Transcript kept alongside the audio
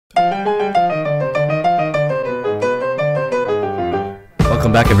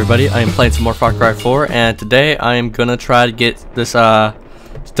welcome back everybody. I am playing some more Far Cry 4, and today I am gonna try to get this done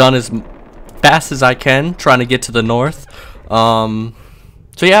as fast as I can, trying to get to the north. So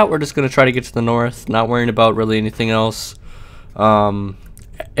yeah, we're just gonna try to get to the north, not worrying about really anything else.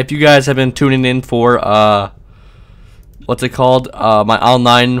 If you guys have been tuning in for what's it called, my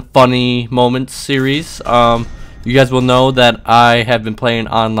online funny moments series, you guys will know that I have been playing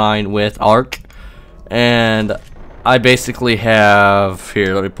online with Ark, and I basically have,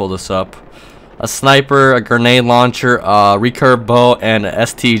 here, let me pull this up, a sniper, a grenade launcher, a recurve bow, and a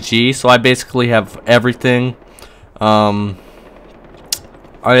STG. So I basically have everything. I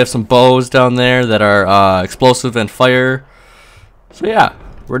have some bows down there that are explosive and fire. So yeah,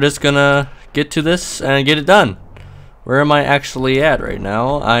 we're just gonna get to this and get it done. Where am I actually at right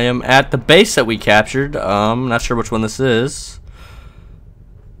now? I am at the base that we captured. Not sure which one this is.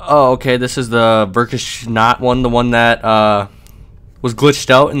 Oh, okay, this is the Verkishnot one, the one that was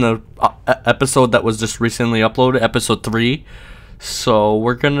glitched out in the episode that was just recently uploaded, episode 3. So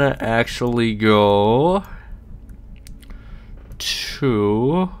we're gonna actually go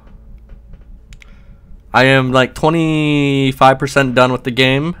to... I am like 25% done with the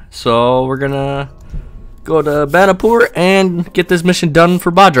game, so we're gonna go to Banapur and get this mission done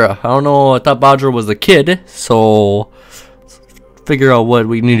for Badra. I don't know, I thought Badra was the kid, so figure out what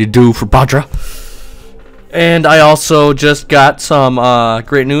we need to do for Badra. And I also just got some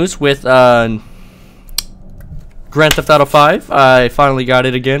great news with Grand Theft Auto 5. I finally got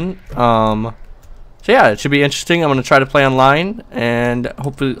it again. So yeah, it should be interesting. I'm gonna try to play online, and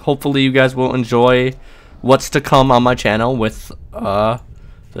hopefully you guys will enjoy what's to come on my channel with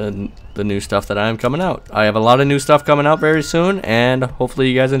the new stuff that I'm coming out. I have a lot of new stuff coming out very soon, and hopefully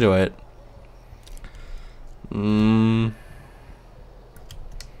you guys enjoy it.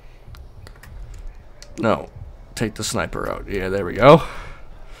 No, take the sniper out. Yeah, there we go.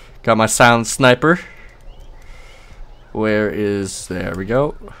 Got my silent sniper. Where is... There we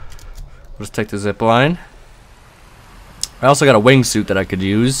go. Let's take the zip line. I also got a wingsuit that I could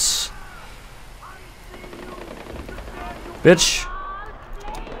use. Bitch.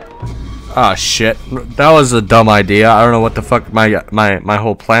 Ah, shit. That was a dumb idea. I don't know what the fuck my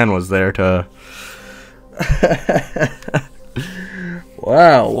whole plan was there to...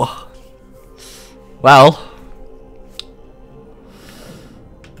 Wow. Well,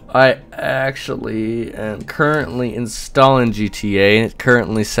 I actually am currently installing GTA, and it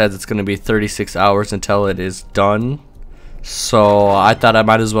currently says it's going to be 36 hours until it is done. So I thought I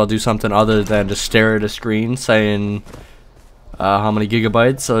might as well do something other than just stare at a screen saying how many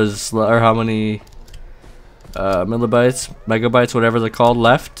gigabytes or how many millibytes, megabytes, whatever they're called,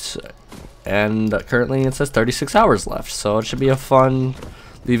 left. And currently it says 36 hours left, so it should be a fun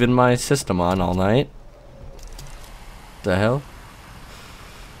leaving my system on all night. The hell?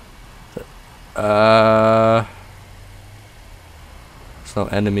 There's no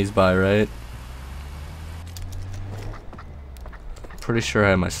enemies by, right? Pretty sure I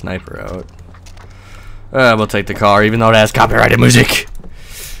have my sniper out. We'll take the car, even though it has copyrighted music.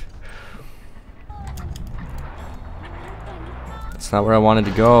 That's not where I wanted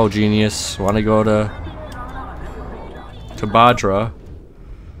to go, genius. I want to go to Badra.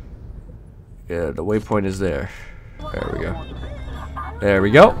 Yeah, the waypoint is there. There we go. There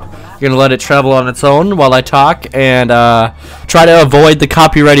we go. You're gonna let it travel on its own while I talk and try to avoid the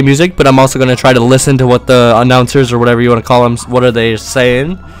copyrighted music, but I'm also gonna try to listen to what the announcers or whatever you want to call them, what are they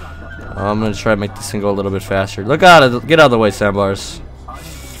saying. I'm gonna try to make this thing go a little bit faster. Look out! Get out of the way, sandbars.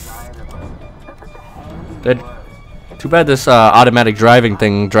 Too bad this automatic driving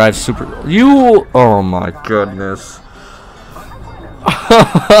thing drives super. You! Oh my goodness.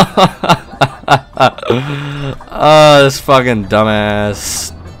 This fucking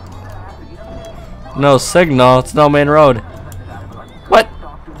dumbass. No signal, it's no main road. What?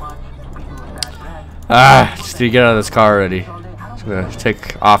 Just need to get out of this car already. Just gonna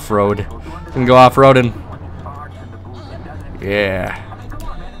take off-road. Gonna go off-roading. Yeah.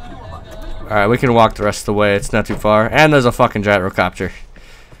 Alright, we can walk the rest of the way, it's not too far. And there's a fucking gyrocopter.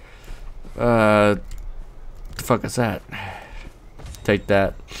 What the fuck is that? Take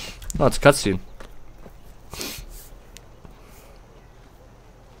that. Oh, it's a cutscene.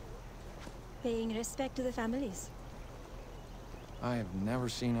 Paying respect to the families. I have never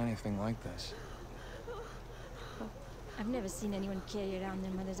seen anything like this. Oh, I've never seen anyone carry around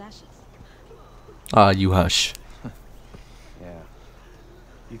their mother's ashes. You hush. Yeah.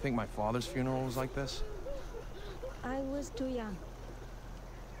 You think my father's funeral was like this? I was too young.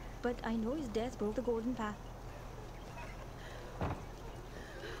 But I know his death broke the golden path.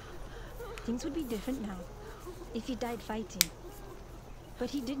 Things would be different now if he died fighting. But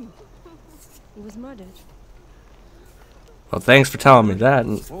he didn't. He was murdered. Well, thanks for telling me that.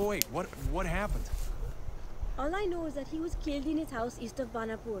 Whoa, wait, what happened? All I know is that he was killed in his house east of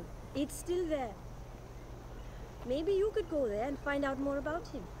Banapur. It's still there. Maybe you could go there and find out more about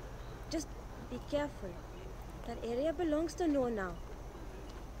him. Just be careful. That area belongs to Noah now.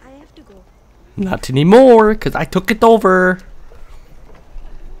 I have to go. Not anymore, because I took it over.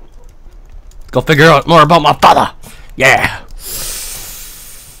 Go figure out more about my father. Yeah.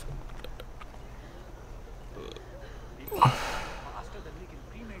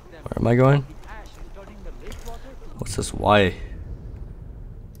 Where am I going? What's this? Why?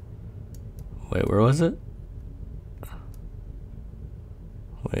 Wait, where was it?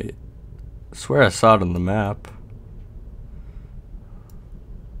 Wait. I swear I saw it on the map.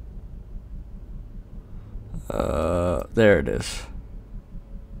 There it is.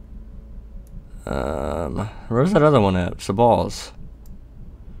 Where's that other one at? Sabal's.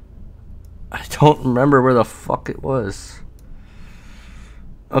 I don't remember where the fuck it was.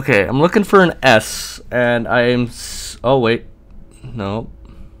 Okay, I'm looking for an S, and I'm. Oh wait, no.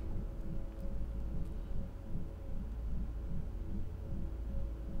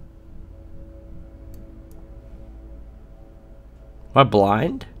 Am I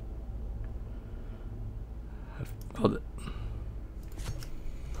blind? Oh,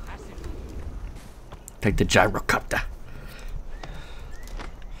 take the gyrocopter.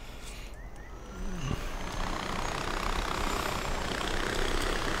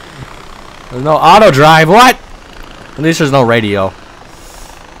 There's no auto drive. What? At least there's no radio.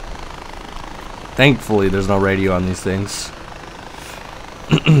 Thankfully, there's no radio on these things.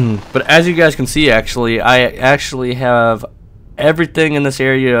 But as you guys can see, actually, I actually have everything in this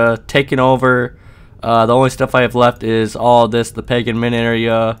area taken over. The only stuff I have left is all this, the Pagan Min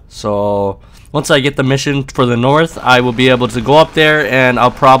area. So once I get the mission for the north, I will be able to go up there, and I'll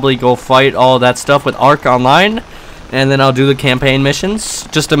probably go fight all that stuff with Ark Online, and then I'll do the campaign missions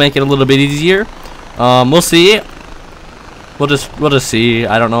just to make it a little bit easier. We'll see. We'll just see.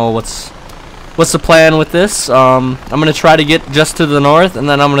 I don't know what's the plan with this. I'm gonna try to get just to the north, and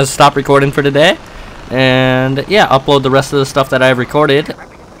then I'm gonna stop recording for today, and yeah, upload the rest of the stuff that I've recorded.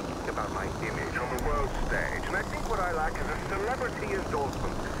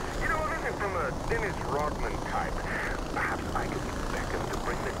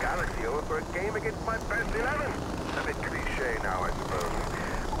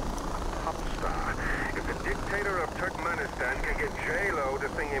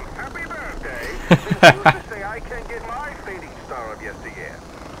 Say I can't get my fading star of yesteryear.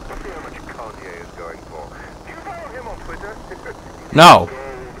 Let's see how much Kanye is going for. Do you follow him on Twitter? No.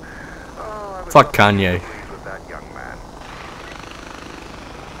 Oh, fuck Kanye. With that young man.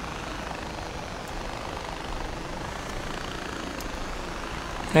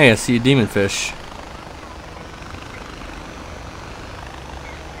 Hey, I see a demon fish.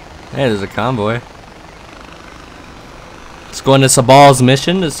 Hey, there's a convoy. Let's go into Sabal's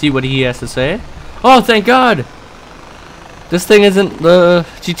mission to see what he has to say. Oh, thank God! This thing isn't the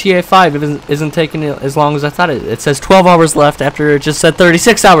GTA 5. Isn't taking as long as I thought it. It says 12 hours left after it just said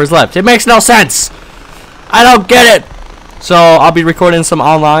 36 hours left. It makes no sense. I don't get it. So I'll be recording some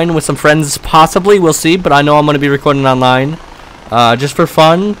online with some friends, possibly. We'll see. But I know I'm gonna be recording online, just for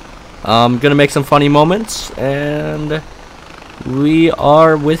fun. I'm gonna make some funny moments, and we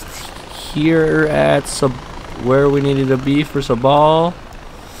are here at where we needed to be for Sabal.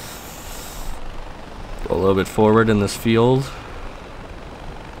 Go a little bit forward in this field.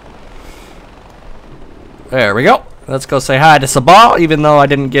 There we go. Let's go say hi to Sabal, even though I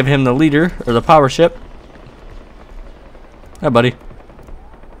didn't give him the leader or the power ship. Hi, buddy.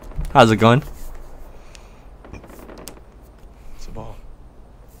 How's it going? Sabal.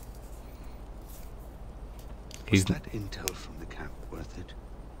 Is that intel from the camp worth it?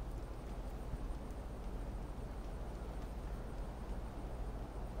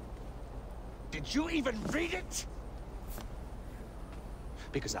 Did you even read it?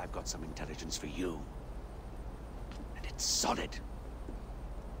 Because I've got some intelligence for you. And it's solid.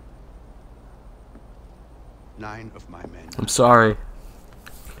 9 of my men. I'm sorry.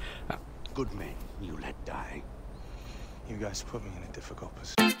 Good men you let die. You guys put me in a difficult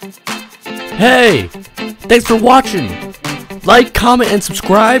position. Hey! Thanks for watching! Like, comment, and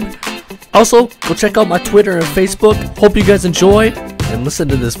subscribe. Also, go check out my Twitter and Facebook. Hope you guys enjoy and listen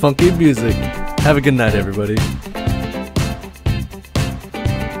to this funky music. Have a good night, everybody.